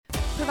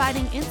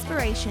providing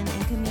inspiration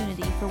and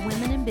community for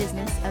women in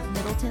business of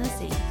Middle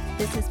Tennessee.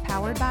 This is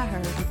Powered by Her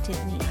with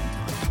Tiffany Anton.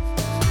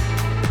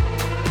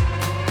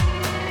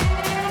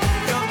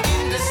 You're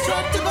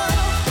indestructible,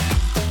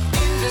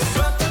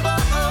 indestructible.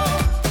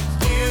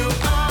 You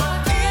are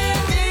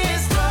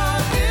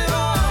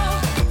indestructible.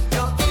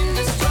 You're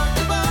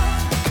indestructible,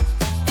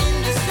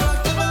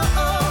 indestructible.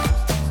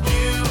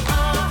 You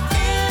are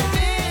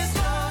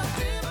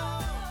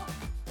indestructible.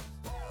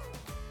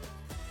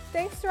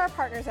 Thanks to our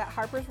partners at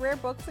Harper's Rare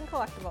Books and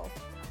Collectibles.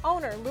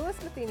 Owner Louis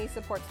Matheny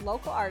supports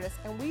local artists,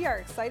 and we are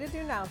excited to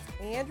announce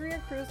Andrea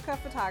Kruzka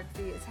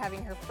Photography is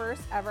having her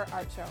first ever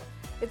art show.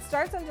 It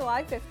starts on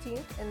July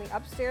 15th in the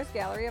upstairs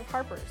gallery of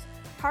Harper's.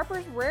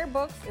 Harper's Rare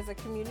Books is a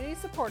community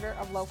supporter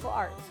of local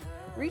arts.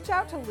 Reach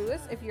out to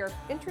Louis if you're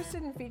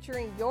interested in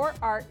featuring your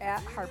art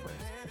at Harper's.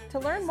 To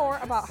learn more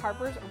about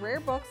Harper's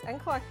Rare Books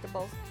and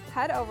Collectibles,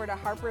 head over to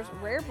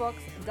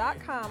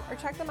harpersrarebooks.com or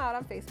check them out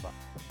on Facebook.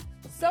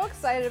 So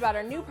excited about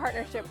our new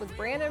partnership with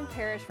Brandon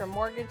Parrish from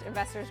Mortgage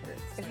Investors Group.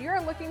 If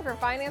you're looking for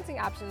financing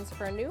options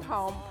for a new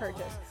home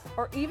purchase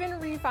or even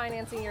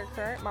refinancing your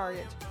current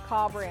mortgage,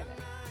 call Brandon.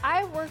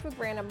 I've worked with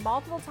Brandon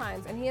multiple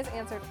times and he has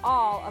answered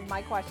all of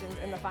my questions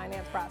in the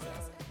finance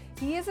process.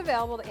 He is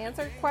available to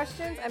answer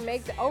questions and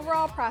make the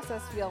overall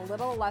process feel a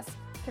little less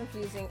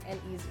confusing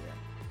and easier.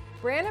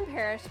 Brandon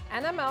Parrish,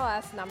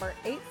 NMLS number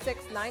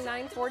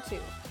 869942.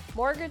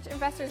 Mortgage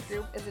Investors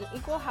Group is an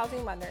equal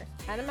housing lender,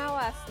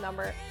 NMLS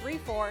number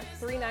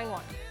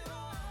 34391.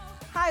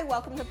 Hi,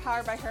 welcome to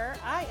Powered by Her.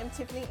 I am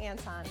Tiffany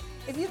Anton.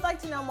 If you'd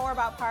like to know more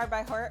about Powered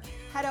by Her,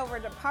 head over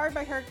to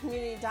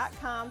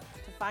poweredbyhercommunity.com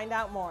to find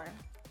out more.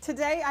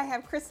 Today I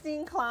have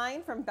Christine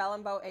Klein from Bell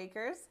and Bow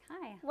Acres.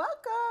 Hi.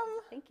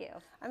 Welcome. Thank you.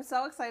 I'm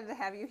so excited to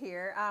have you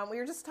here. We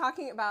were just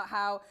talking about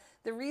how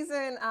the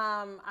reason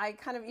I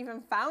kind of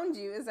even found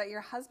you is that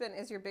your husband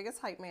is your biggest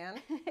hype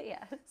man.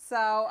 Yes.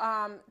 So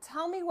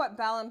tell me what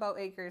Bell and Bow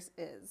Acres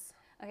is.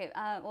 Okay.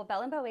 Well, Bell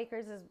and Bow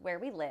Acres is where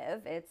we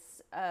live.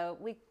 It's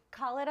we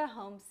call it a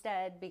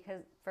homestead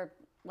because, for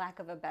lack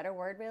of a better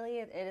word, really,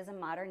 it is a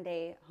modern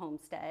day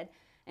homestead.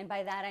 And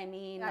by that I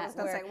mean, I was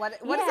going to say, what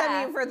does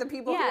that mean for the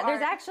people who are?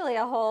 There's actually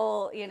a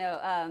whole,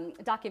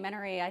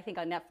 documentary, I think,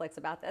 on Netflix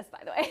about this, by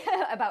the way,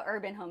 about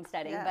urban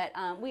homesteading. Yeah.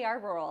 But we are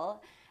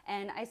rural.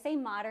 And I say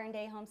modern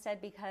day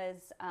homestead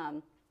because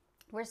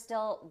we're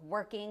still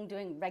working,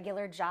 doing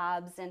regular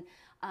jobs, and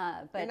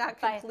but you're not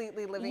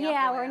completely living off the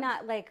Yeah, land. we're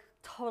not like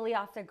totally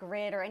off the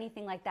grid or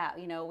anything like that.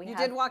 You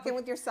did walk in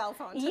with your cell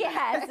phone today.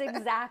 Yes,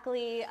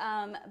 exactly.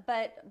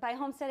 But by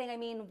homesteading, I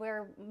mean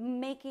we're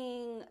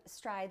making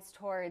strides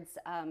towards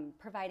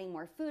providing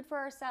more food for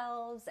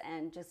ourselves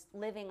and just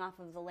living off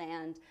of the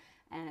land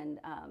and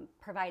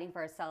providing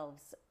for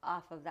ourselves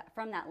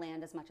from that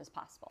land as much as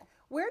possible.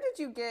 Where did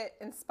you get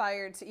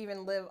inspired to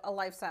even live a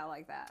lifestyle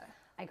like that?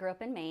 I grew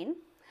up in Maine,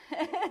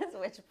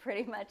 which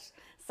pretty much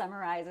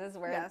summarizes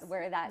where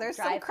that There's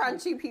drive some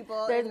crunchy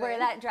people. There's where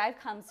that drive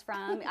comes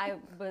from. I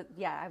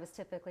was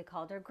typically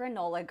called a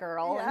granola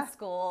girl in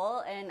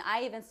school, and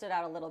I even stood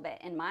out a little bit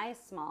in my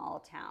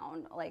small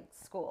town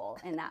school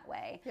in that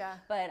way. Yeah.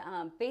 But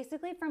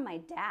basically from my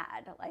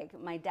dad. Like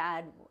my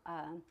dad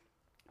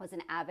was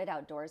an avid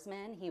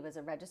outdoorsman. He was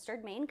a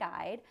registered Maine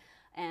guide.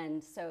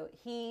 And so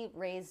he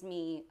raised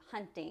me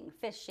hunting,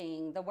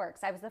 fishing, the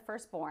works. I was the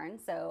firstborn,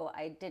 so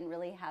I didn't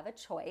really have a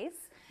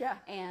choice. Yeah.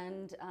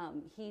 And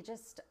he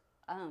just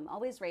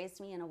always raised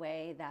me in a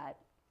way that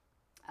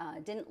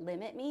didn't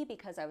limit me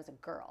because I was a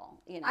girl.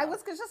 I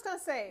was just going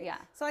to say. Yeah.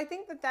 So I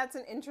think that's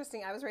an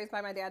interesting. I was raised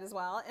by my dad as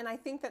well, and I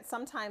think that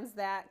sometimes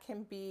that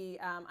can be.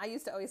 I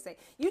used to always say,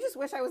 "You just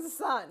wish I was a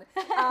son,"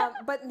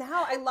 but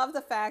now I love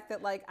the fact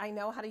that I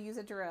know how to use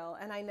a drill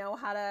and I know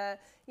how to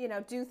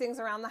do things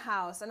around the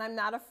house, and I'm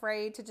not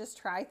afraid to just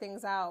try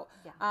things out.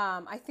 Yeah.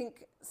 I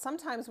think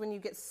sometimes when you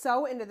get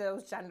so into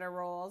those gender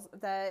roles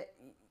that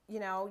you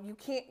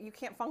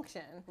can't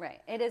function.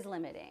 Right. It is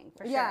limiting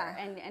for Yeah.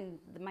 sure. And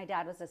my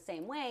dad was the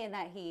same way in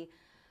that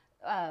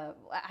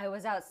I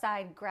was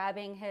outside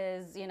grabbing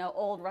his,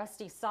 old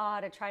rusty saw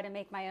to try to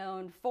make my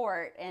own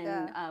fort.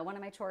 And one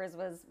of my chores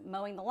was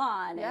mowing the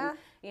lawn. Yeah.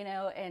 And,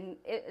 and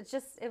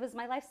it was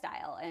my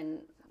lifestyle.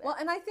 And well,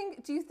 and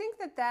do you think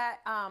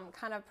that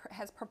kind of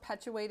has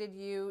perpetuated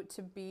you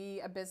to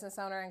be a business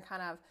owner and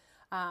kind of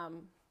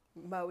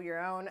mow your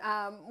own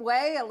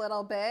way a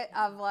little bit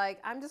of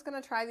I'm just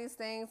going to try these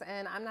things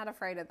and I'm not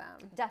afraid of them?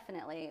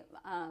 Definitely.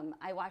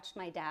 I watched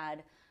my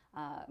dad.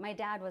 My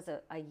dad was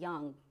a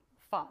young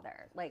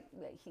father.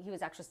 He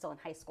was actually still in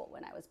high school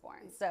when I was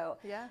born. So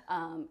yeah.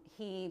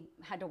 He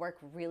had to work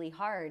really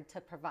hard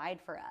to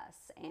provide for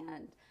us.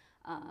 And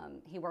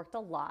he worked a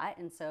lot.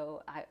 And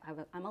so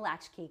I'm a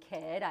latchkey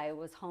kid. I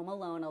was home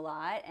alone a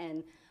lot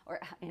and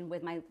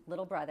with my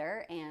little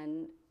brother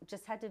and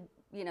just had to,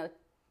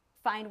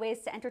 find ways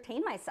to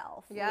entertain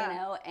myself,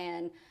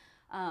 and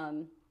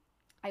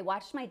I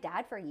watched my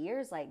dad for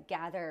years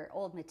gather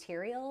old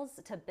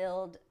materials to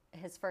build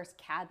his first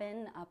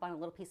cabin up on a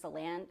little piece of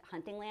land,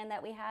 hunting land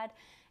that we had,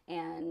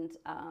 and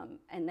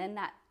then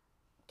that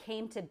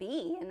came to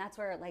be, and that's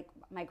where like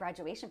my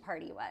graduation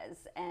party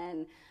was.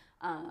 And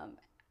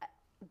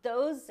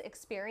those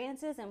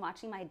experiences and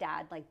watching my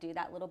dad like do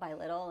that little by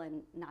little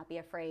and not be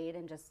afraid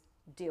and just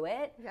do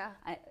it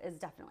is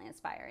definitely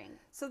inspiring.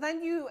 So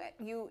then you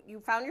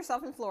found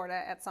yourself in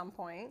Florida at some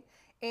point,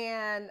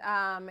 and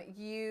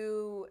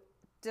you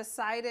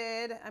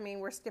decided, I mean,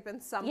 we're skipping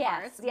some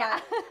parts,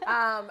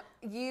 but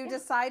you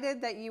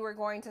decided that you were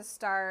going to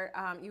start,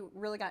 you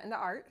really got into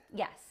art.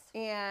 Yes.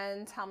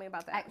 And tell me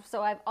about that.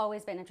 So I've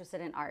always been interested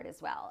in art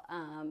as well.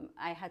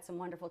 I had some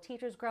wonderful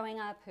teachers growing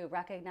up who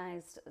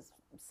recognized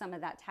some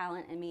of that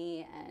talent in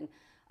me and,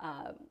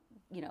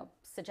 you know,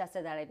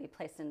 suggested that I be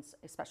placed in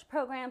a special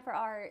program for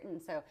art.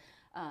 And so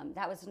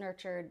that was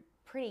nurtured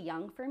pretty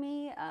young for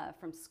me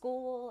from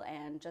school,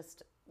 and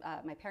just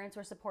my parents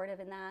were supportive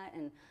in that.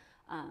 And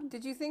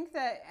did you think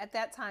that at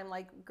that time,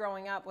 like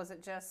growing up, was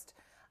it just,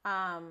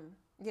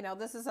 you know,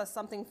 this is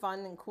something fun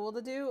and cool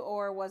to do,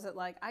 or was it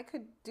like, I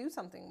could do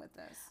something with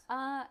this?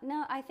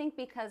 No, I think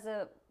because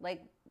of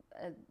like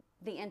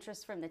the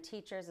interest from the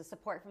teachers, the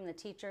support from the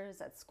teachers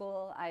at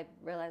school, I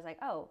realized like,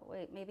 oh,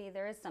 wait, maybe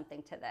there is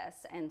something to this.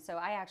 And so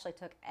I actually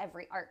took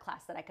every art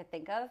class that I could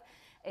think of,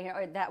 you know,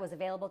 or that was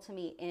available to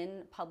me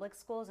in public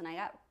schools. And I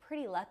got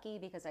pretty lucky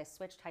because I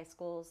switched high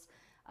schools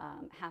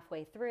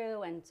halfway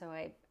through. And so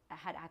I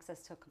had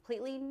access to a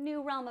completely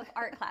new realm of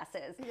art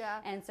classes.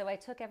 And so I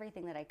took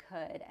everything that I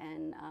could.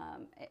 And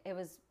it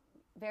was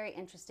very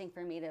interesting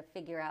for me to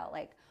figure out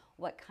like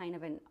what kind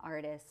of an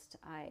artist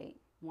I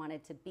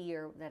wanted to be,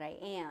 or that I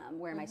am,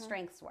 where my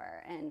strengths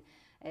were. And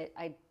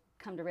I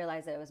come to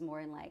realize that it was more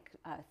in like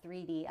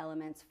 3D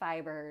elements,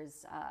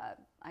 fibers.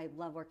 I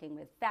love working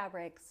with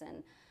fabrics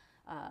and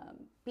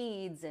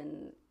beads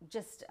and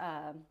just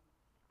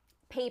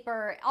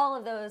paper, all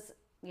of those,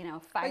 you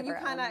know, fiber. But you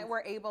kind of elements.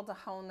 were able to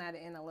hone that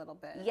in a little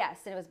bit. Yes,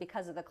 and it was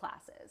because of the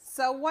classes.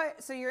 So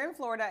you're in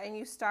Florida and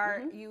you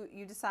start,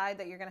 you decide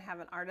that you're going to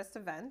have an artist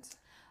event.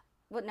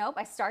 Well, nope,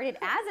 I started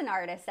as an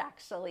artist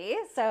actually.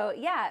 So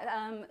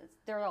yeah,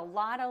 there were a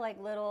lot of like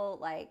little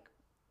like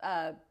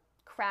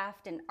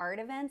craft and art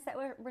events that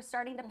were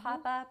starting to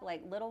pop up,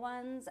 like little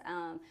ones.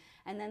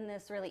 And then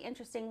this really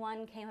interesting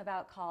one came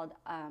about called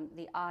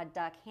the Odd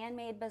Duck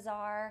Handmade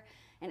Bazaar.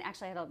 And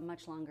actually I had a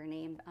much longer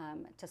name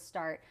to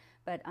start,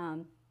 but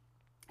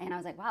and I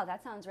was like, wow,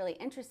 that sounds really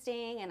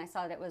interesting. And I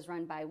saw that it was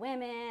run by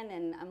women,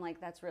 and I'm like,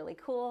 that's really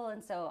cool.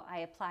 And so I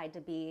applied to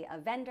be a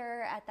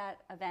vendor at that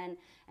event,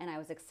 and I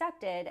was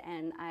accepted.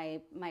 And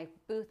my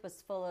booth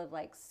was full of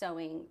like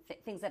sewing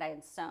things that I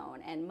had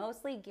sewn, and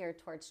mostly geared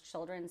towards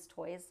children's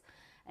toys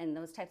and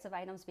those types of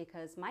items,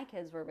 because my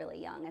kids were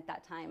really young at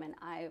that time, and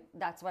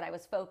that's what I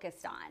was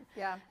focused on.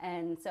 Yeah.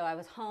 And so I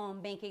was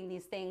home making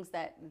these things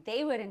that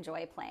they would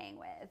enjoy playing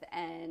with,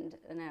 and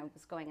I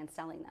was going and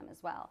selling them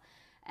as well.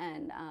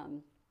 And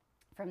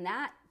from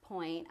that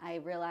point, I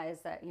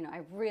realized that, you know,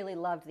 I really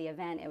loved the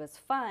event. It was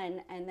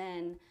fun. And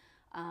then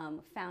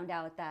found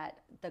out that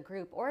the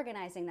group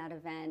organizing that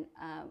event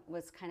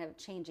was kind of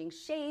changing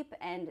shape,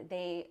 and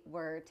they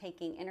were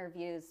taking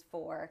interviews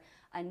for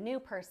a new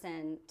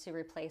person to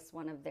replace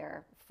one of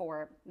their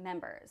 4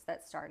 members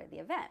that started the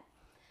event.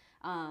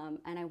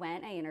 And I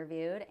went, I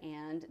interviewed,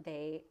 and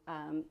they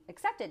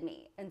accepted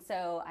me. And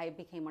so I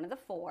became one of the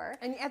 4.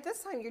 And at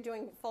this time, you're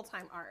doing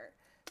full-time art.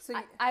 So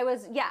I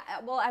was,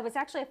 well, I was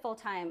actually a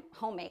full-time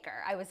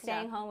homemaker. I was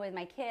staying home with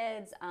my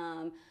kids.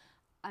 I'm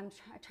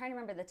trying to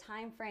remember the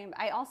time frame.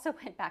 I also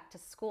went back to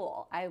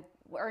school. I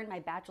earned my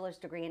bachelor's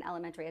degree in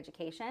elementary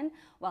education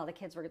while the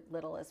kids were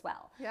little as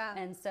well. Yeah.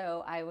 And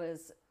so I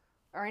was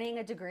earning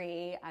a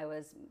degree, I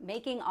was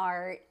making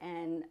art,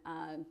 and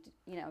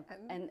you know,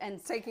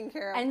 and taking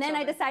care of and then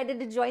children. I decided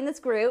to join this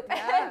group,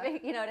 Yeah.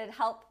 you know, to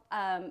help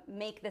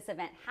make this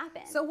event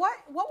happen. So what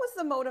was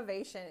the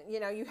motivation? You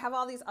know, you have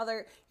all these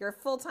other, you're a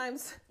full-time,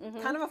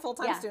 kind of a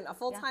full-time Yeah. student, a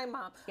full-time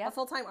mom, Yep. a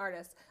full-time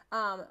artist.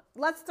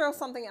 Let's throw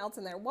something else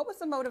in there. What was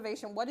the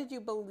motivation? What did you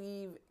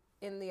believe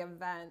in the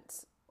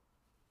event?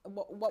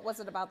 What was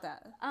it about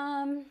that?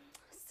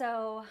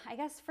 So I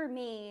guess for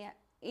me,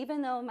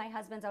 even though my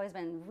husband's always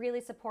been really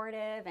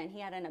supportive and he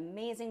had an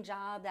amazing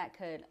job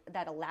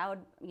that allowed,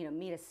 you know,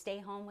 me to stay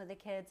home with the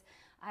kids,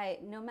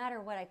 no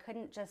matter what, I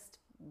couldn't just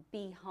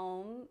be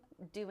home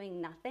doing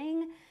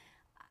nothing.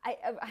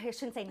 I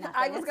shouldn't say nothing.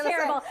 I was It's going to say,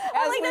 terrible.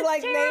 as we that's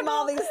like name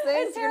all these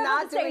things, It's you're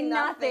terrible not to say doing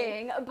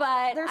nothing.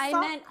 But There's I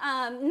some-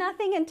 meant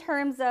nothing in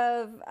terms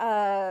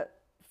of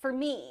for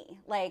me,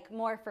 like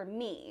more for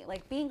me,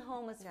 like being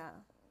home was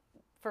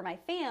for my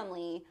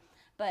family,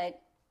 but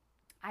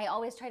I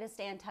always try to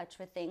stay in touch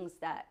with things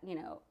that, you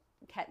know,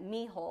 kept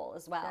me whole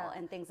as well,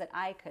 and things that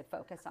I could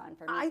focus on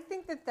for me. I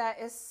think that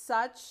is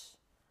such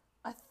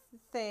a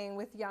thing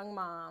with young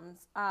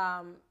moms.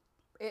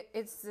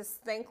 It's this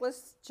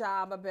thankless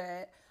job a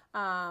bit,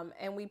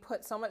 and we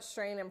put so much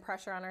strain and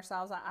pressure on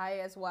ourselves. I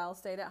as well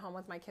stayed at home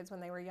with my kids when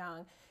they were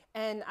young,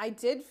 and I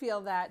did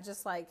feel that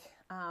just like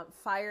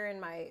fire in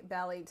my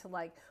belly to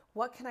like,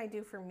 what can I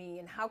do for me,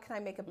 and how can I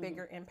make a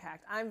bigger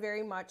impact? I'm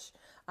very much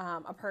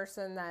a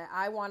person that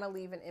I want to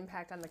leave an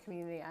impact on the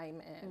community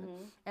I'm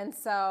in, and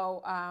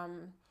so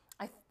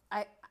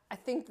I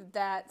think that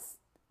that's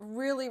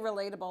really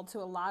relatable to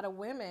a lot of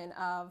women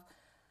of,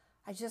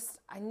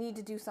 I need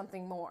to do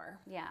something more.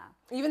 Yeah.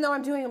 Even though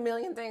I'm doing a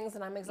million things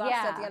and I'm exhausted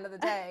at the Yeah. end of the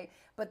day,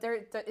 but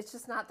it's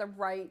just not the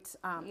right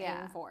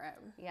Yeah. aim for it.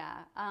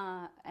 Yeah,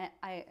 and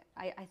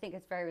I think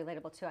it's very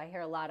relatable too. I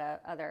hear a lot of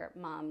other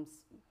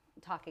moms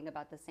talking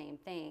about the same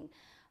thing,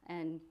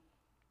 and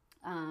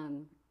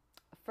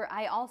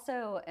I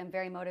also am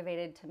very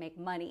motivated to make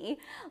money.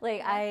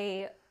 Like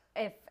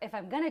if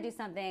I'm gonna do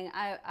something,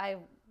 I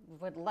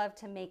would love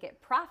to make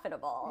it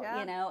profitable. Yeah.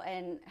 You know,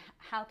 and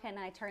how can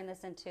I turn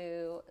this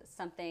into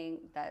something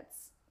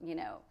that's, you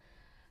know,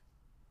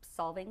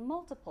 solving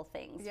multiple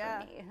things for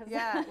me?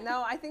 Yeah,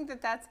 no, I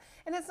think that's,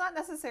 and it's not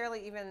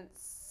necessarily even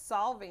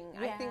solving.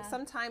 I think Yeah.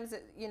 sometimes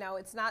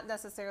it's not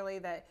necessarily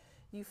that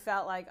you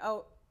felt like,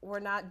 oh, we're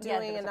not Yeah,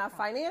 doing there was a enough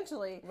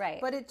financially, Right.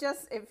 But it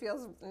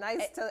feels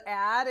nice to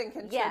add and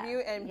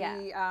contribute and yeah.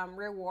 be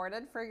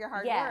rewarded for your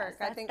hard Yes,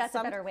 work. I think that's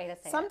a better way to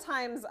say it.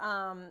 sometimes,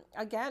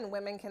 again,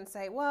 women can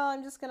say, well,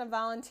 I'm just going to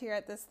volunteer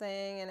at this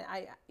thing, and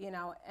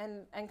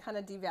and kind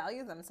of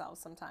devalue themselves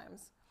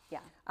sometimes. Yeah.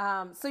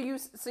 So you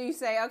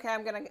say, okay,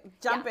 I'm gonna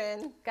jump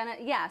in.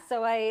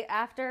 So I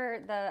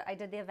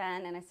did the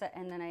event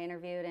and then I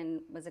interviewed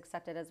and was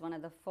accepted as one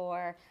of the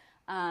 4.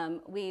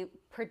 We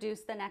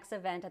produced the next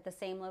event at the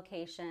same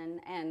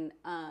location and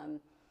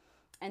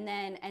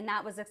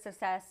that was a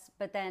success,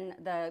 but then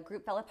the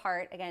group fell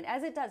apart again,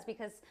 as it does,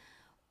 because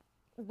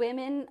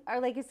women are,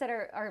 like you said,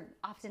 are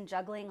often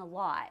juggling a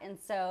lot, and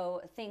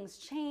so things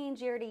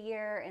change year to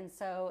year, and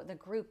so the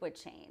group would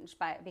change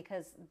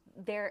because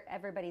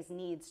everybody's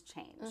needs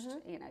changed,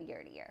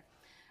 year to year,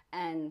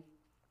 and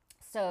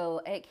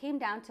so it came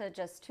down to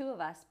just 2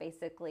 of us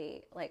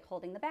basically, like,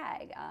 holding the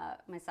bag,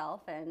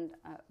 myself and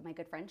my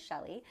good friend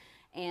Shelly,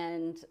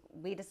 and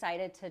we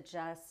decided to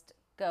just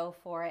go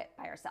for it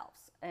by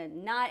ourselves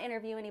and not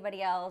interview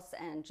anybody else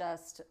and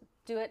just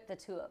do it, the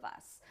 2 of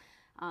us.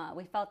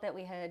 We felt that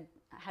we had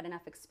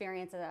enough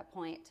experience at that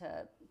point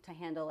to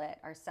handle it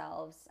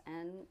ourselves,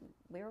 and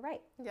we were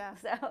right. Yeah.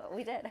 So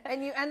we did.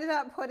 And you ended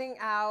up putting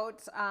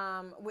out,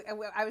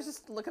 I was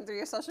just looking through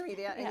your social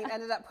media, and you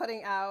ended up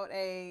putting out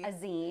a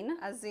zine.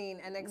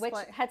 And Which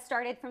had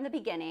started from the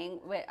beginning.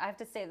 I have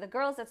to say, the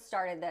girls that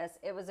started this,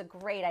 it was a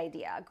great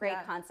idea, a great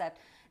concept.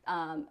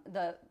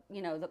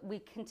 We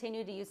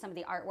continue to use some of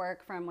the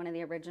artwork from one of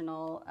the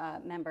original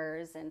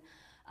members, and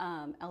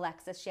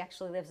Alexis, she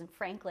actually lives in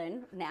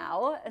Franklin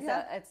now,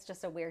 so it's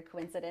just a weird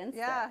coincidence.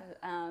 Yeah.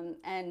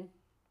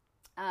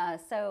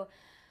 So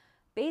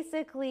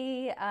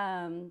basically,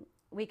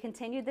 we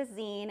continued the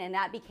zine, and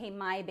that became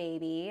my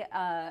baby.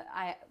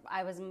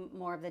 I was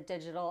more of the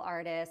digital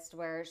artist,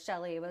 where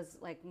Shelly was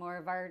like more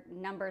of our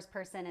numbers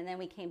person, and then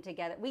we came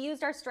together. We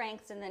used our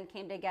strengths and then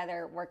came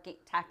together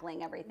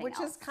tackling everything Which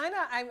else. is kind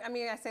of,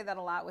 I say that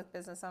a lot with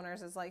business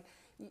owners, is like,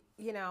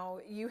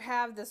 you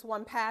have this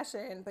one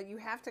passion, but you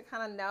have to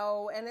kind of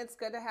know, and it's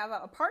good to have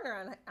a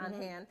partner on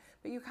hand,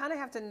 but you kind of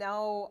have to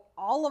know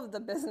all of the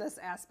business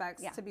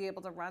aspects to be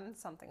able to run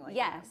something like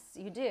that. Yes,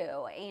 you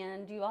do.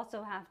 And you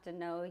also have to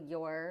know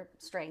your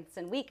strengths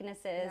and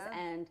weaknesses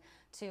and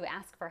to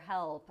ask for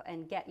help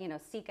and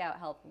seek out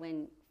help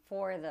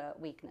for the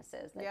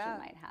weaknesses that you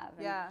might have.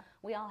 And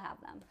we all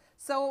have them.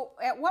 So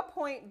at what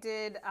point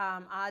did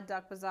Odd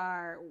Duck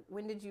Bazaar,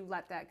 when did you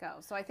let that go?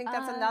 So I think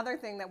that's another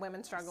thing that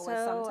women struggle with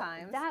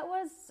sometimes. That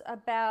was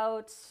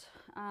about,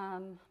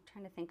 I'm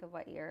trying to think of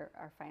what year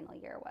our final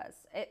year was.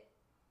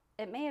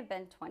 It may have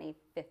been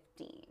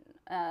 2015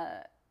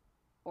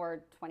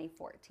 or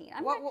 2014.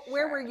 I'm not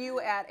Where sure. were you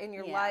at in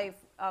your life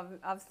of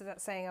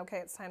saying, okay,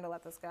 it's time to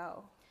let this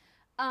go?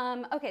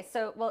 Okay,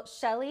 so,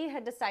 Shelly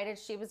had decided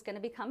she was going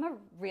to become a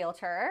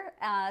realtor.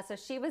 So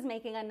she was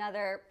making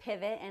another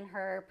pivot in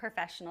her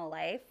professional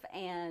life.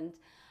 And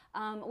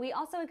we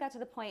also got to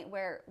the point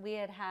where we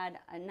had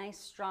a nice,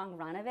 strong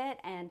run of it.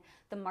 And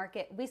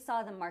we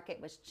saw the market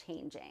was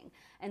changing.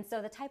 And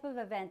so the type of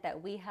event that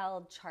we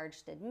held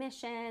charged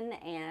admission.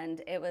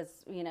 And it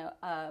was,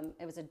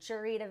 it was a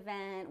juried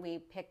event. We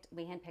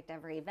handpicked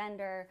every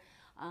vendor.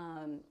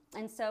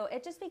 And so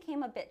it just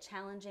became a bit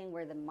challenging,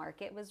 where the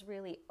market was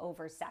really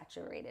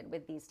oversaturated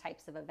with these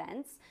types of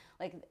events.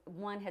 Like,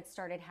 one had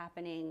started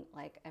happening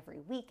like every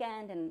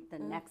weekend in the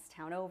next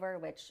town over,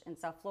 which in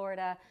South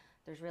Florida,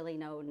 there's really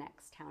no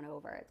next town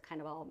over. It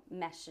kind of all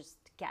meshes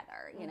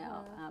together,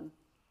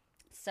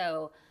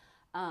 So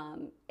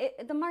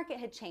the market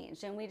had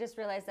changed, and we just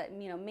realized that,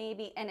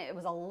 maybe, and it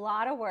was a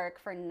lot of work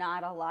for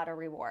not a lot of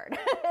reward.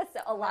 So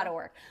a lot of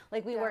work.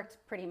 Like, we worked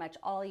pretty much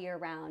all year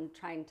round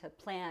trying to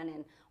plan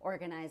and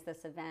organize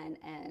this event,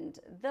 and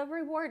the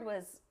reward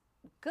was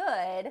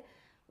good,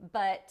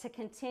 but to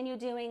continue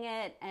doing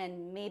it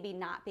and maybe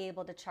not be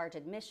able to charge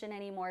admission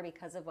anymore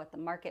because of what the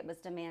market was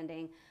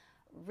demanding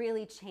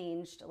really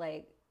changed,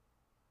 like,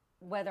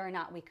 whether or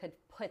not we could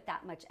put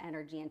that much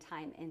energy and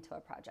time into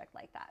a project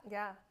like that.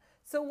 Yeah.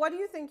 So what do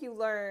you think you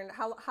learned?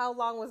 How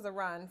long was the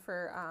run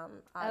for?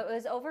 It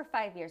was over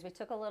 5 years. We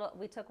took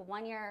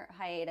 1 year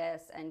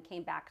hiatus and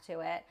came back to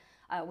it.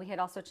 We had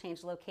also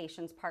changed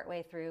locations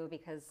partway through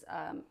because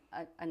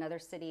another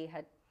city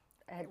had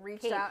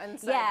Reached out and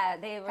said, yeah,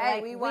 they were "Hey,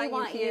 like, we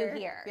want you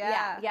here."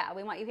 Yeah. Yeah.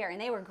 We want you here.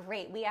 And they were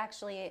great. We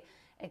actually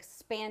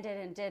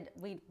expanded and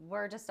we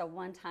were just a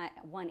one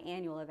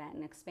annual event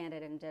and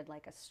expanded and did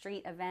like a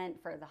street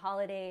event for the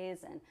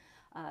holidays. And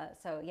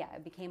so, yeah,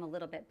 it became a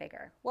little bit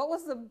bigger. What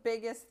was the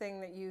biggest thing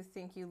that you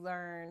think you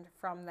learned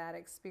from that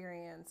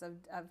experience of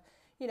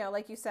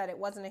like you said, it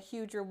wasn't a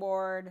huge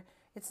reward.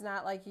 It's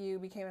not like you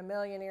became a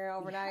millionaire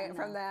overnight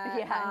from that.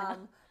 Yeah, I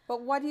know.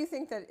 But what do you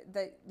think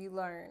that you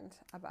learned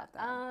about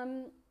that?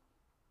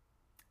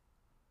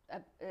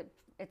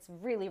 It's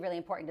really, really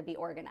important to be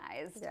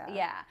organized.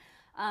 Yeah.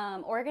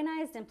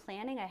 Organized and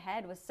planning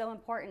ahead was so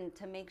important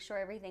to make sure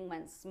everything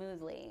went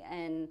smoothly.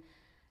 And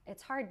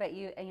it's hard, but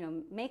you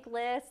make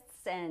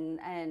lists and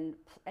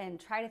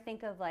try to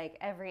think of like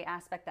every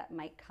aspect that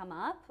might come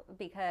up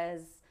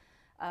because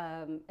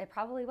it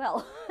probably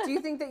will. Do you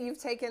think that you've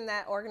taken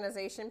that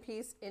organization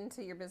piece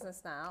into your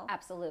business now?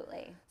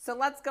 Absolutely. So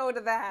let's go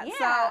to that.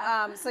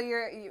 Yeah. So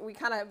we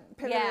kind of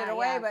pivoted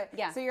away, but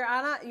yeah. so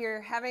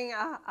you're having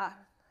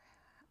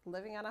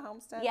living on a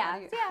homestead.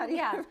 Yeah, How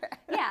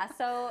yeah.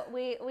 So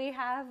we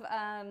have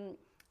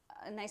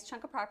a nice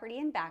chunk of property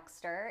in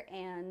Baxter,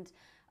 and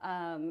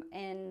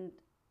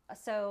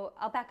so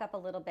I'll back up a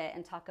little bit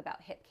and talk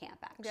about Hip Camp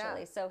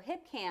actually. Yeah. So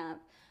Hip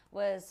Camp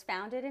was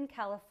founded in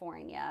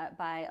California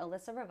by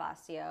Alyssa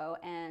Ravasio,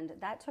 and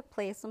that took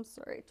place,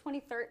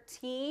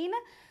 2013.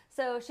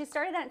 So she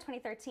started that in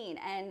 2013,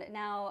 and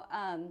now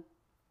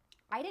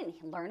I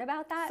didn't learn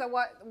about that. So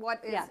what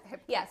is Hip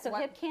Camp? Yeah, so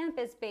Hip Camp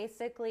is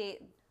basically,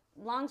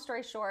 long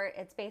story short,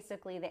 it's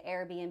basically the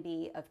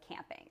Airbnb of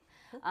camping.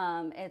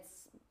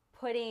 It's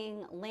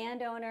putting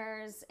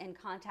landowners in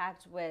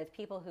contact with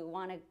people who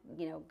want to,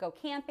 go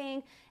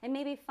camping and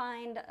maybe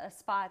find a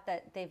spot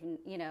that they've,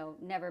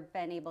 never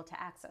been able to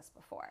access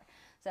before.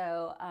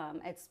 So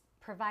it's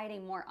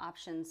providing more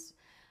options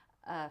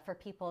for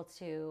people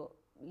to,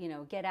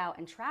 get out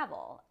and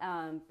travel.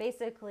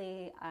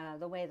 Basically,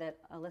 the way that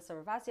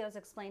Alyssa Ravasio has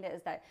explained it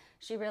is that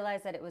she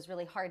realized that it was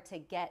really hard to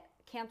get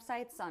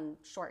campsites on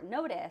short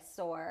notice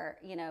or,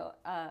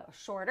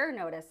 shorter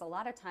notice. A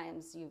lot of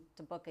times you have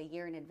to book a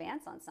year in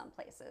advance on some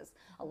places,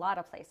 a lot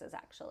of places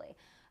actually.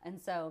 And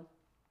so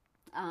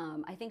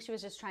I think she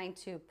was just trying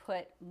to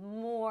put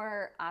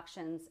more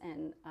options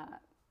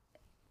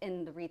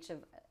in the reach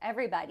of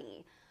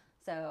everybody.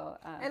 So,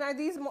 and are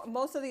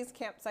most of these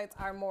campsites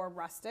are more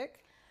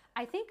rustic?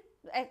 I think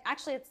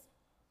actually it's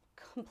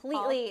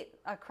completely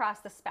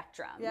across the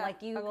spectrum. Yeah,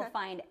 Like you will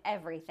find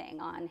everything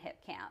on Hip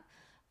Camp.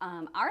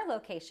 Our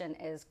location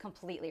is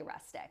completely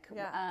rustic.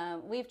 Yeah.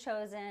 We've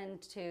chosen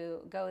to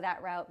go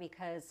that route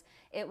because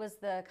it was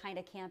the kind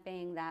of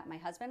camping that my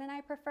husband and I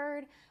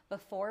preferred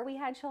before we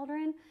had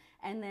children.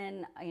 And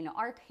then,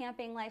 our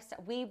camping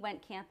lifestyle, we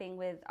went camping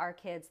with our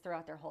kids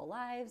throughout their whole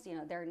lives.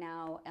 They're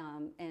now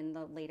in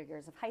the later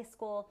years of high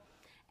school.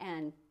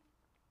 And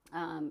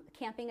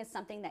camping is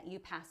something that you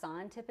pass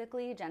on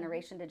typically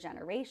generation to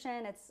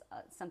generation. It's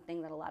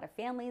something that a lot of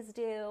families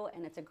do,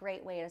 and it's a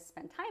great way to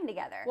spend time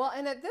together. Well,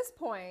 and at this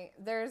point,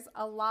 there's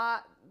a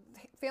lot,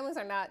 families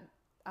are not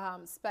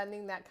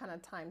spending that kind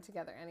of time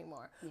together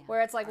anymore. Yeah,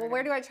 where it's like, well,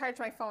 where do I charge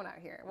my phone out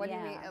here? What do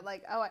you mean? Yeah.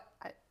 Like, oh,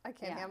 I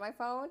can't have my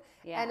phone.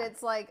 Yeah. And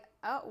it's like,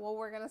 oh, well,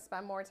 we're going to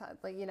spend more time,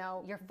 like,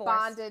 You're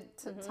forced. bonded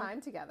to time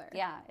together.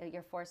 Yeah,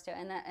 you're forced to.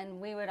 And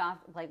we would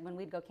when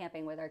we'd go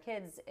camping with our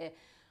kids,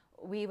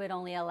 we would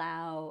only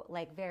allow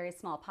like very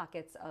small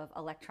pockets of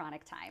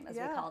electronic time, as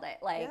we called it.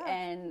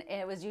 And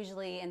it was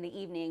usually in the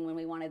evening when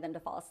we wanted them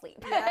to fall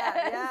asleep.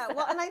 Yeah.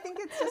 Well, and I think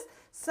it's just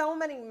so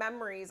many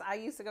memories. I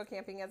used to go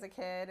camping as a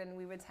kid, and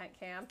we would tent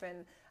camp,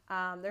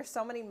 and there's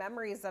so many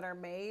memories that are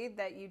made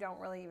that you don't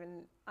really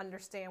even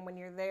understand when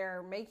you're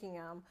there making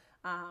them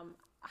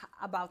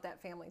about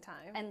that family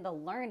time. And the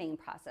learning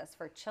process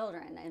for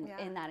children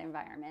in that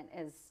environment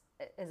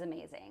is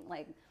amazing.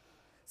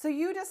 So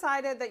you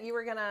decided that you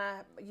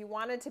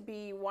wanted to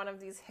be one of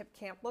these Hip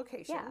Camp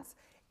locations.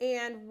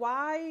 Yeah. And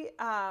why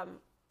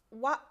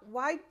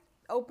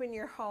open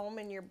your home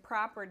and your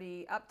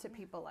property up to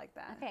people like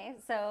that? Okay,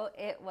 so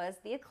it was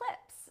the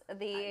eclipse,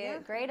 the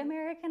Great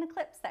American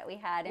Eclipse that we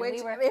had. And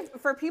Which,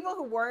 for people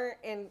who weren't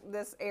in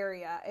this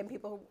area and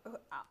people who,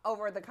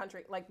 over the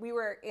country, like we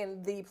were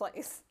in the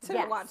place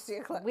to watch the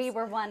eclipse. We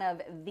were one of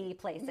the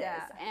places.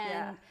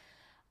 And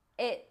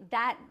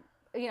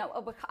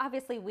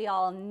obviously we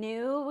all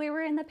knew we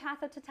were in the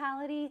path of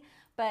totality,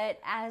 but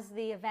as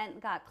the event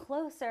got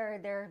closer,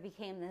 there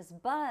became this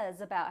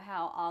buzz about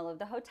how all of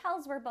the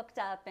hotels were booked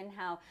up and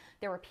how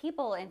there were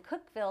people in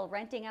Cookeville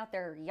renting out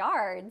their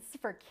yards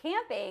for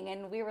camping.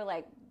 And we were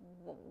like,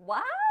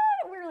 what?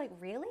 We were like,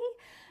 really?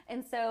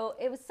 And so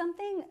it was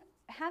something,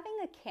 having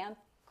a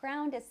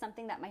campground is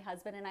something that my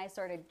husband and I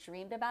sort of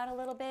dreamed about a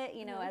little bit,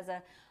 as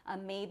a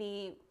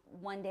maybe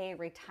one day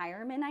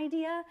retirement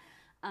idea.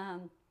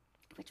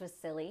 which was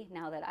silly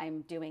now that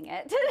I'm doing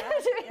it,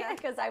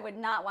 because I would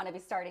not want to be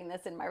starting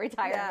this in my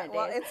retirement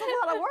Well, days. it's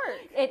a lot of work.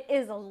 It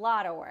is a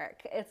lot of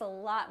work. It's a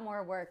lot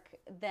more work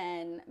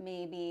than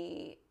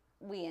maybe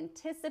we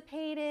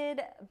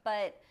anticipated,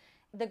 but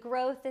the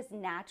growth is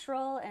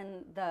natural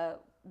and the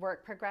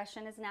work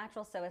progression is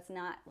natural, so it's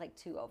not like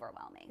too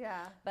overwhelming.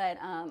 Yeah. But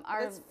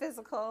It's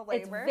physical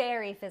labor. it's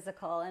very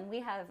physical, and we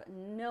have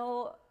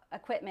no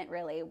equipment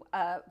really,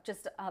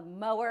 just a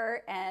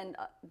mower, and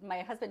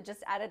my husband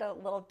just added a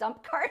little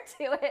dump cart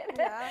to it.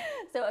 Yeah.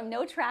 So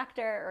no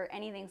tractor or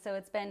anything, so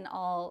it's been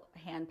all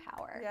hand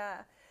power. Yeah.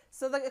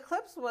 So the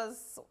eclipse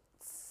was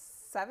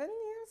 7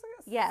 years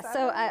ago? Yeah, 7,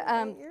 so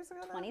 8 years ago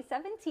now?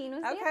 2017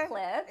 was Okay, the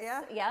eclipse.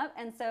 yeah. Yep.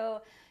 And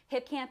so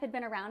Hip Camp had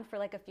been around for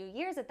like a few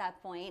years at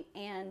that point,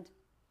 and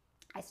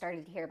I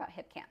started to hear about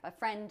Hip Camp.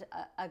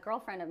 A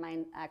girlfriend of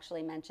mine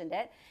actually mentioned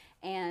it,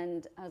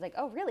 and I was like,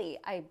 oh, really?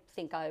 I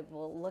think I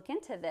will look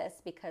into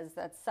this because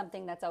that's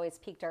something that's always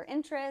piqued our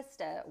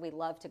interest. We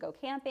love to go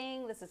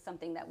camping. This is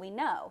something that we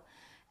know.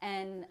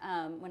 And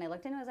when I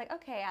looked into it, I was like,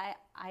 okay,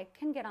 I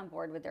can get on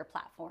board with their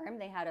platform.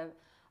 They had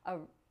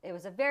it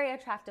was a very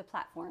attractive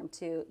platform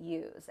to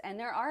use. And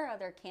there are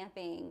other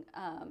camping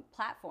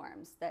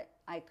platforms that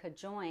I could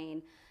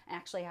join.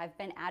 Actually, I've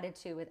been added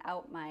to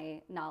without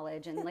my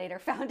knowledge and later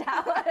found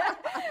out.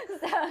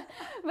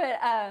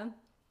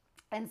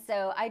 And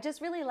so I just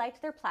really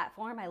liked their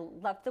platform. I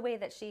loved the way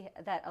that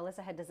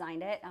Alyssa had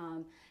designed it.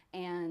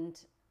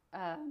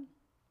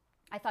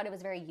 I thought it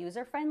was very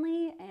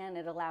user-friendly, and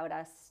it allowed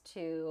us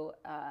to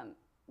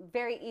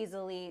very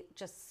easily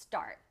just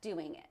start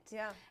doing it.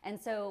 Yeah. And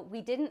so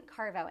we didn't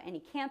carve out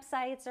any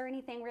campsites or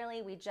anything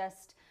really. We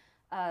just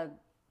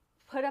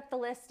put up the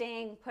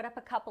listing, put up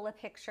a couple of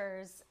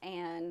pictures,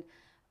 and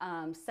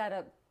set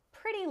a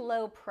pretty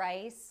low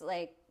price.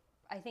 Like,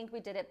 I think we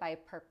did it by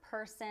per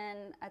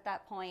person at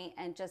that point,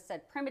 and just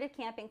said primitive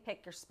camping,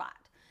 pick your spot.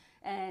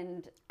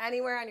 And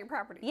Anywhere on your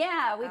property?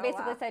 yeah, we Oh,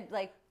 basically wow. said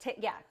like,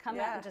 come out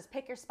Yeah. and just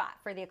pick your spot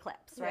for the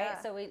eclipse, right?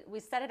 Yeah. So we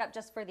set it up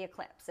just for the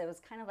eclipse. It was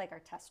kind of like our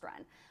test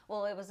run.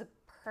 Well, it was a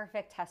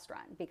perfect test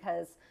run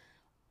because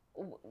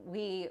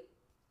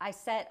I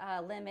set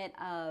a limit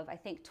of, I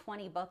think,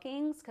 20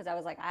 bookings, because I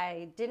was like,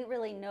 I didn't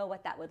really know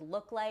what that would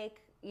look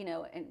like,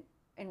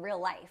 in real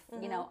life,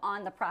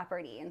 on the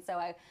property. And so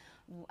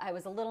I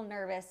was a little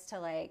nervous to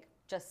like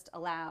just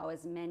allow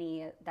as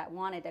many that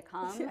wanted to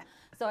come. Yeah.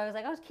 So I was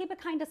like, I'll keep it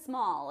kind of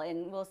small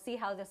and we'll see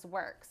how this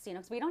works,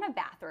 because we don't have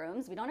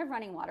bathrooms, we don't have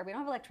running water, we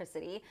don't have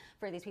electricity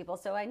for these people.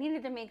 So I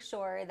needed to make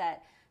sure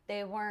that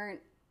they weren't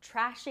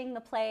trashing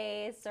the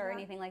place or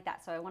anything like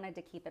that. So I wanted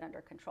to keep it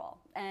under control.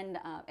 And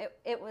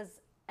it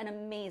was an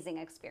amazing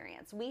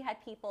experience. We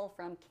had people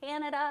from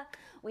Canada,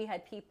 we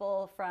had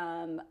people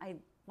from, I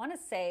want to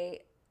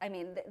say,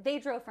 they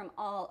drove from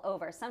all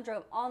over. Some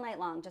drove all night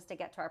long just to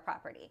get to our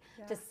property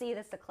to see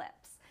this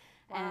eclipse.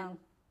 Wow. And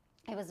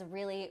it was a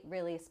really,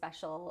 really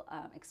special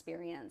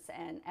experience,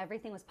 and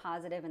everything was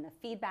positive, and the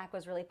feedback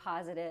was really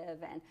positive,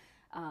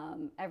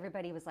 and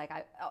everybody was like,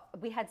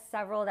 we had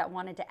several that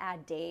wanted to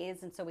add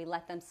days, and so we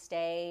let them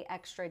stay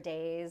extra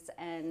days.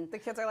 And The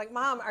kids are like,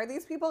 Mom, are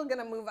these people going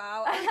to move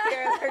out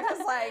here? They're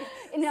just like,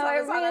 no, sun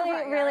it is on their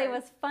front really yard.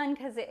 was fun,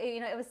 because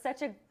it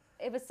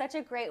was such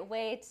a great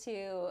way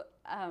to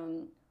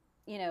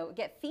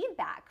get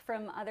feedback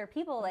from other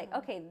people. Like,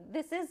 okay,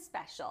 this is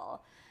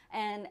special,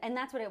 and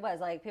that's what it was.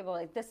 Like, people were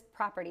like, this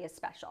property is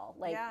special.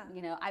 Like,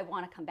 Yeah. I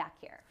want to come back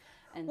here.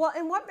 And Well,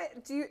 and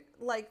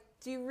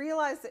do you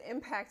realize the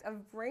impact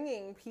of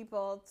bringing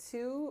people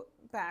to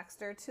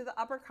Baxter, to the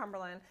Upper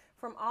Cumberland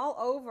from all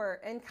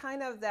over, and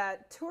kind of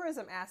that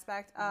tourism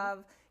aspect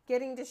of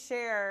getting to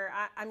share?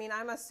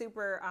 I'm a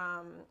super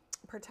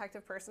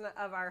protective person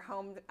of our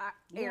home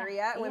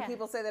area. When yeah.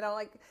 people say they don't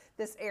like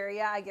this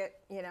area, I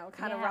get,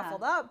 kind of Yeah.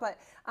 ruffled up. But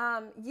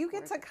you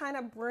get to kind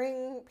of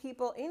bring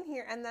people in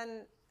here and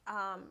then,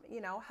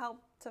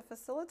 help to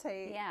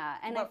facilitate. yeah,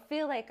 and what- I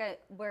feel like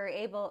we're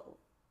able,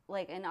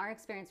 like in our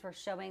experience, we're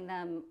showing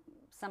them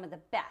some of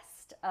the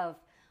best of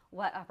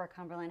what Upper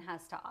Cumberland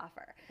has to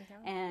offer.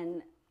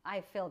 And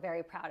I feel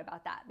very proud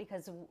about that,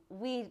 because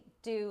we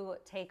do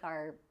take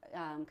our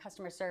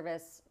customer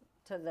service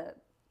to the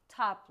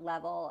top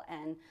level,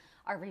 and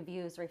our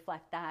reviews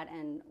reflect that,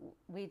 and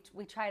we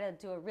try to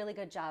do a really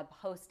good job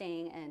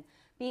hosting and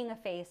being a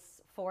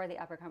face for the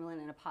Upper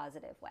Cumberland in a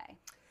positive way.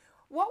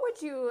 What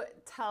would you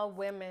tell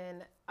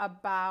women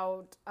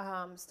about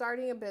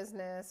starting a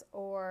business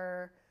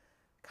or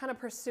kind of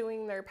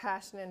pursuing their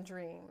passion and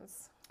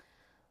dreams?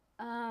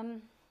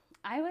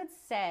 I would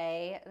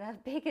say the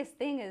biggest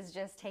thing is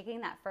just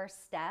taking that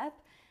first step,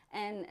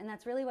 and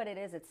that's really what it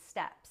is. It's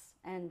steps.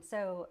 And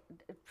so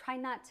try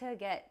not to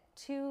get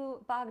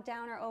too bogged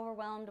down or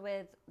overwhelmed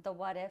with the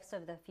what ifs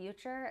of the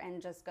future, and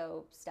just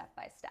go step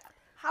by step.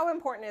 How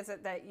important is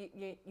it that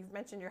you've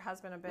mentioned your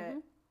husband a bit?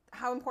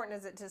 How important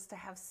is it just to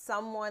have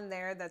someone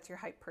there that's your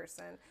hype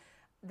person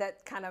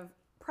that kind of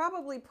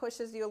probably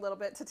pushes you a little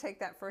bit to take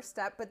that first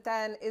step, but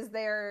then is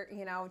there,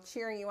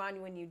 cheering you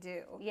on when you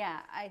do?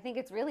 Yeah, I think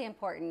it's really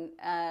important.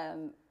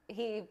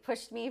 He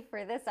pushed me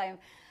for this.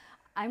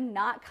 I'm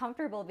not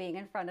comfortable being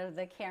in front of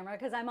the camera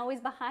because I'm always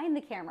behind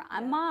the camera.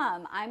 I'm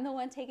mom. I'm the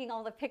one taking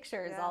all the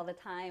pictures all the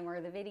time or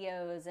the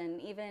videos,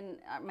 and even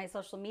my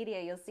social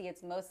media, you'll see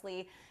it's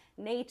mostly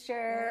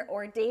nature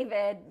or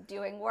David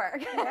doing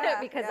work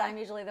because I'm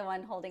usually the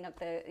one holding up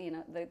the,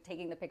 the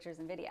taking the pictures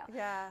and video.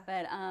 Yeah.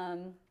 But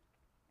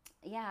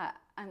yeah,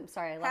 I'm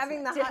sorry. I lost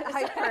Having the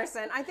hype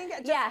person, I think.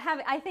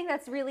 I think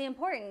that's really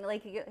important.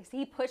 Like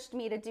he pushed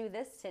me to do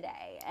this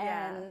today,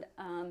 and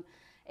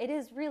it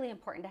is really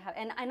important to have.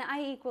 And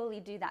I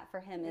equally do that for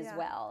him as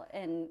well.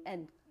 And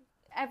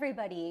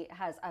everybody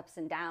has ups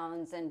and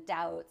downs and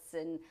doubts,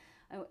 and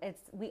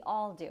we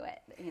all do it.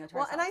 To Well, and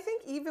ourselves. I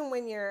think even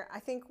when I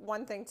think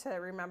one thing to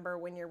remember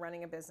when you're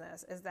running a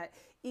business is that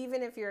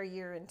even if you're a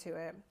year into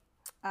it,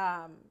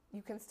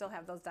 you can still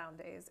have those down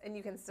days, and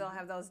you can still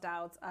have those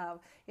doubts of,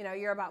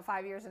 you're about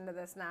 5 years into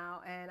this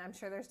now, and I'm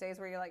sure there's days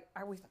where you're like,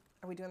 are we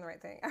doing the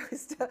right thing? Are we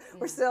still,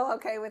 we're still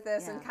okay with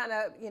this? And kind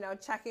of,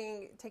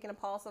 taking a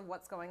pulse of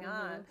what's going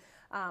on.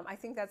 I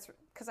think that's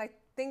because I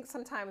think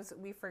sometimes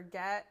we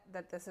forget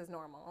that this is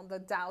normal. The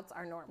doubts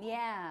are normal.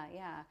 Yeah.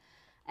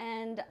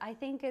 And I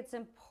think it's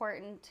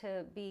important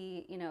to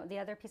be, the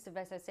other piece of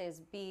advice I say is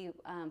be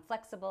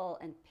flexible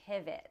and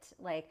pivot.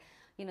 Like,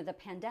 the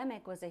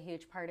pandemic was a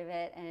huge part of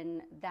it,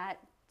 and that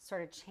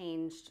sort of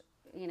changed,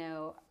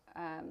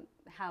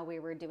 how we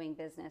were doing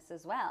business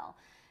as well.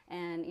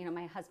 And,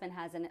 my husband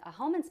has a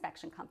home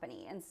inspection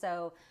company. And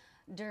so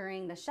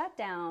during the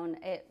shutdown,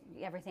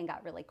 everything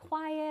got really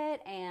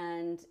quiet,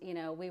 and,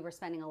 we were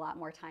spending a lot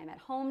more time at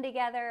home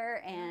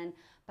together.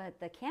 But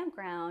the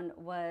campground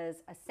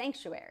was a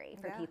sanctuary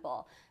for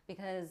people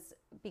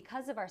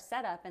because of our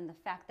setup and the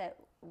fact that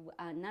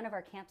none of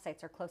our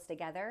campsites are close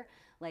together.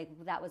 Like,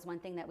 that was one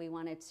thing that we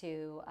wanted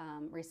to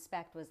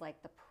respect, was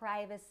like the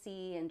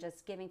privacy and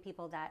just giving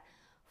people that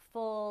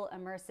full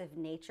immersive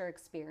nature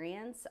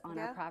experience on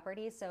our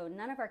property. So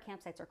none of our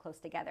campsites are close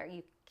together.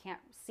 You can't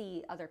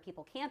see other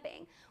people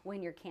camping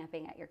when you're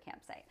camping at your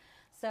campsite.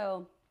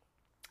 So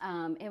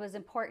it was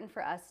important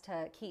for us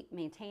to keep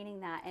maintaining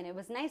that. And it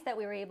was nice that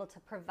we were able to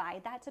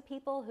provide that to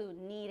people who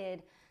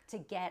needed to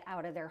get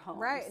out of their homes.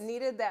 Right.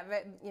 Needed that,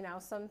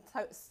 some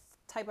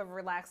type of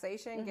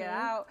relaxation, get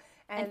out.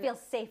 And feel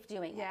safe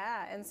doing it.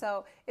 Yeah. And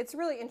so it's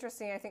really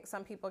interesting. I think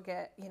some people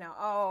get,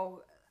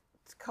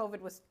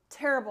 COVID was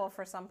terrible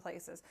for some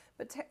places,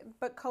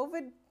 but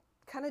COVID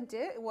kind of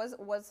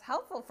was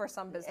helpful for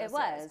some businesses. It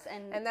was,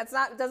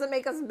 and doesn't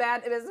make us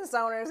bad business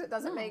owners. It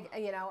doesn't make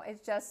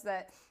it's just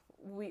that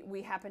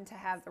we happen to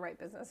have the right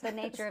business. The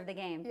nature of the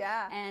game.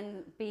 Yeah.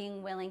 And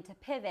being willing to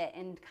pivot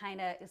and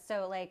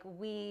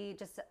we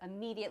just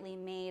immediately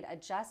made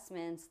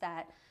adjustments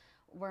that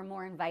were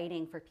more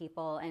inviting for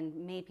people and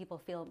made people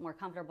feel more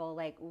comfortable.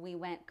 Like, we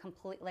went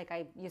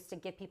I used to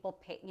give people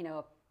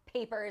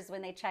papers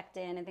when they checked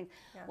in and things.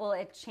 Yeah. Well,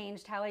 it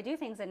changed how I do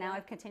things, and now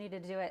I've continued to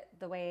do it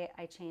the way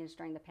I changed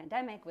during the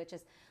pandemic, which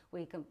is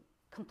we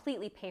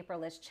completely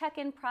paperless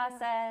check-in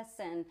process,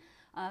 and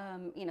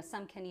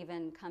some can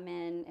even come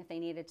in if they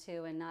needed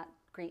to and not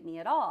greet me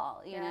at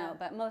all,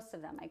 but most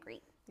of them I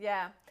greet.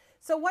 Yeah.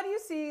 So what do you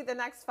see the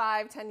next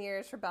 5-10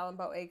 years for Bell and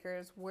Bow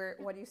Acres?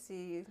 What do you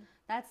see?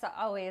 That's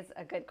always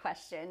a good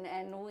question,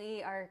 and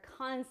we are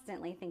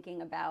constantly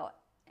thinking about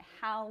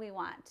how we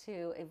want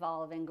to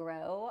evolve and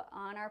grow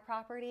on our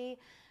property.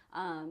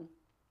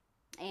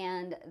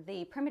 And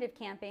the primitive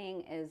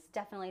camping is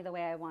definitely the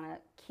way I want to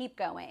keep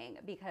going,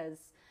 because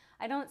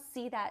I don't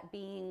see that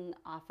being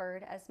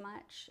offered as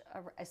much,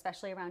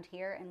 especially around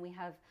here. And we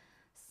have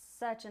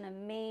such an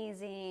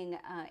amazing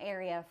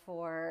area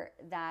for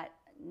that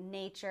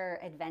nature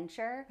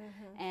adventure.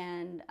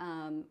 And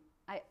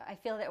I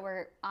feel that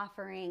we're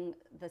offering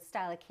the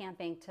style of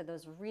camping to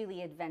those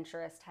really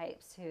adventurous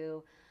types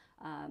who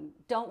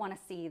don't want to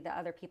see the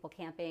other people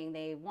camping.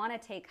 They want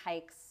to take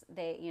hikes.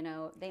 They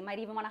might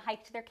even want to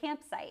hike to their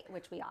campsite,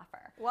 which we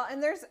offer. Well,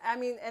 and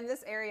in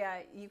this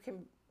area,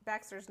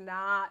 Baxter's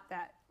not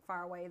that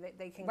far away.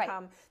 They can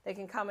come. They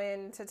can come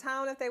into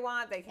town if they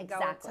want. They can go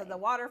to the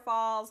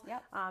waterfalls.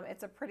 Yep.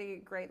 It's a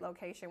pretty great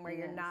location where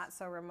you're not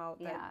so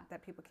remote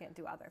that people can't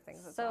do other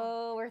things as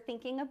well. So we're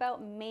thinking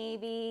about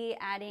maybe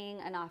adding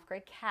an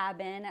off-grid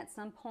cabin at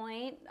some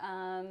point.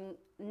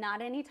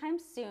 Not anytime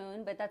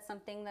soon, but that's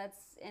something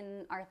that's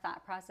in our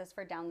thought process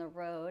for down the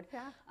road.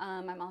 Yeah.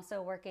 I'm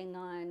also working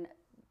on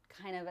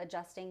kind of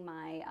adjusting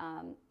my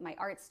my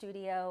art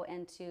studio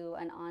into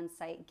an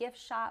on-site gift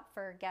shop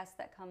for guests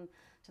that come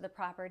to the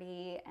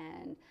property,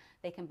 and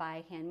they can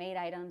buy handmade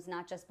items,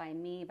 not just by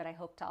me, but I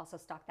hope to also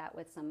stock that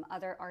with some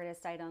other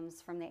artist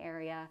items from the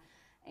area.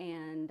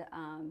 And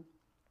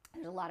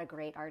there's a lot of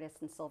great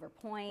artists in Silver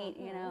Point,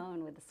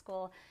 and with the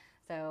school.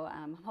 So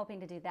I'm hoping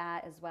to do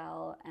that as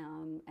well.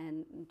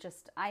 And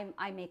just,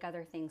 I make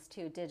other things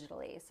too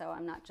digitally. So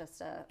I'm not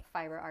just a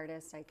fiber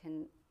artist. I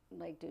can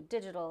do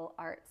digital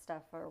art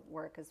stuff or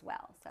work as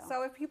well.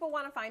 So if people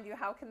want to find you,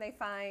 how can they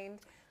find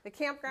the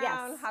campground?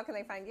 Yes. How can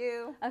they find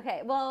you?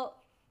 Okay, well,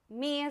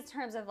 me in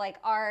terms of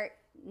art,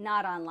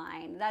 not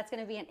online. That's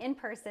going to be an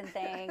in-person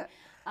thing.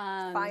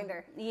 Find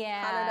her.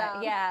 Yeah, Hunt her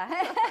down.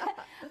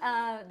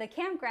 yeah. The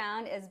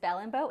campground is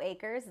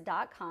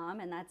bellandbowacres.com,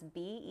 and that's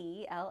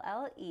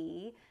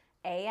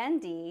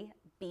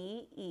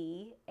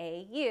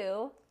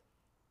BELLEANDBEAU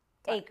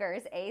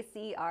acres,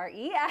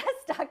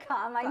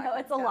 ACRES.com. I know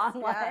it's a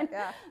long one,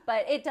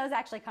 but it does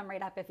actually come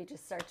right up if you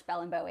just search Bell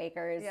and Bow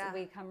Acres. Yeah.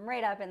 We come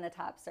right up in the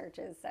top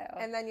searches. So.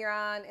 And then you're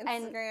on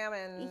Instagram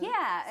and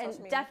yeah, social and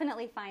media.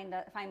 definitely find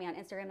me on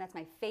Instagram. That's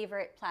my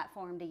favorite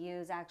platform to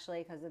use,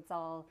 actually, because it's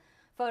all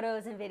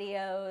photos and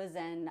videos,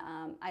 and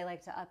I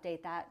like to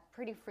update that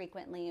pretty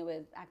frequently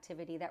with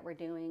activity that we're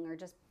doing or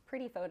just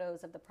pretty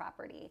photos of the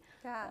property.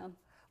 Yeah. So,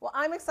 Well,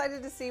 I'm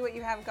excited to see what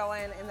you have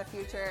going in the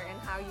future and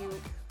how you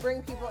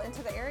bring people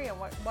into the area and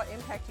what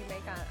impact you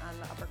make on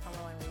the Upper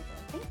Cumberland region.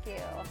 thank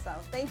you. So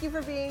thank you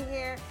for being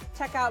here.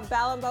 Check out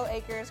Bell and Bow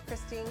Acres,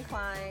 Christine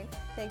Klein.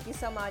 Thank you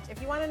so much.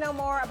 If you want to know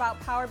more about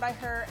Powered by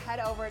Her, head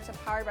over to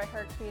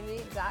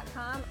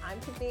poweredbyhercommunity.com. I'm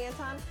Tiffany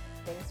Anton.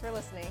 Thanks for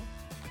listening.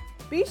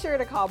 Be sure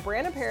to call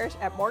Brandon Parrish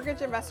at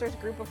Mortgage Investors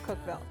Group of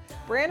Cookeville.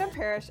 Brandon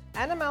Parrish,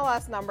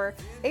 NMLS number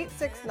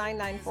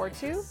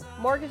 869942.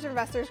 Mortgage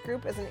Investors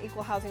Group is an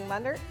equal housing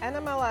lender,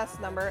 NMLS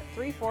number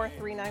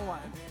 34391.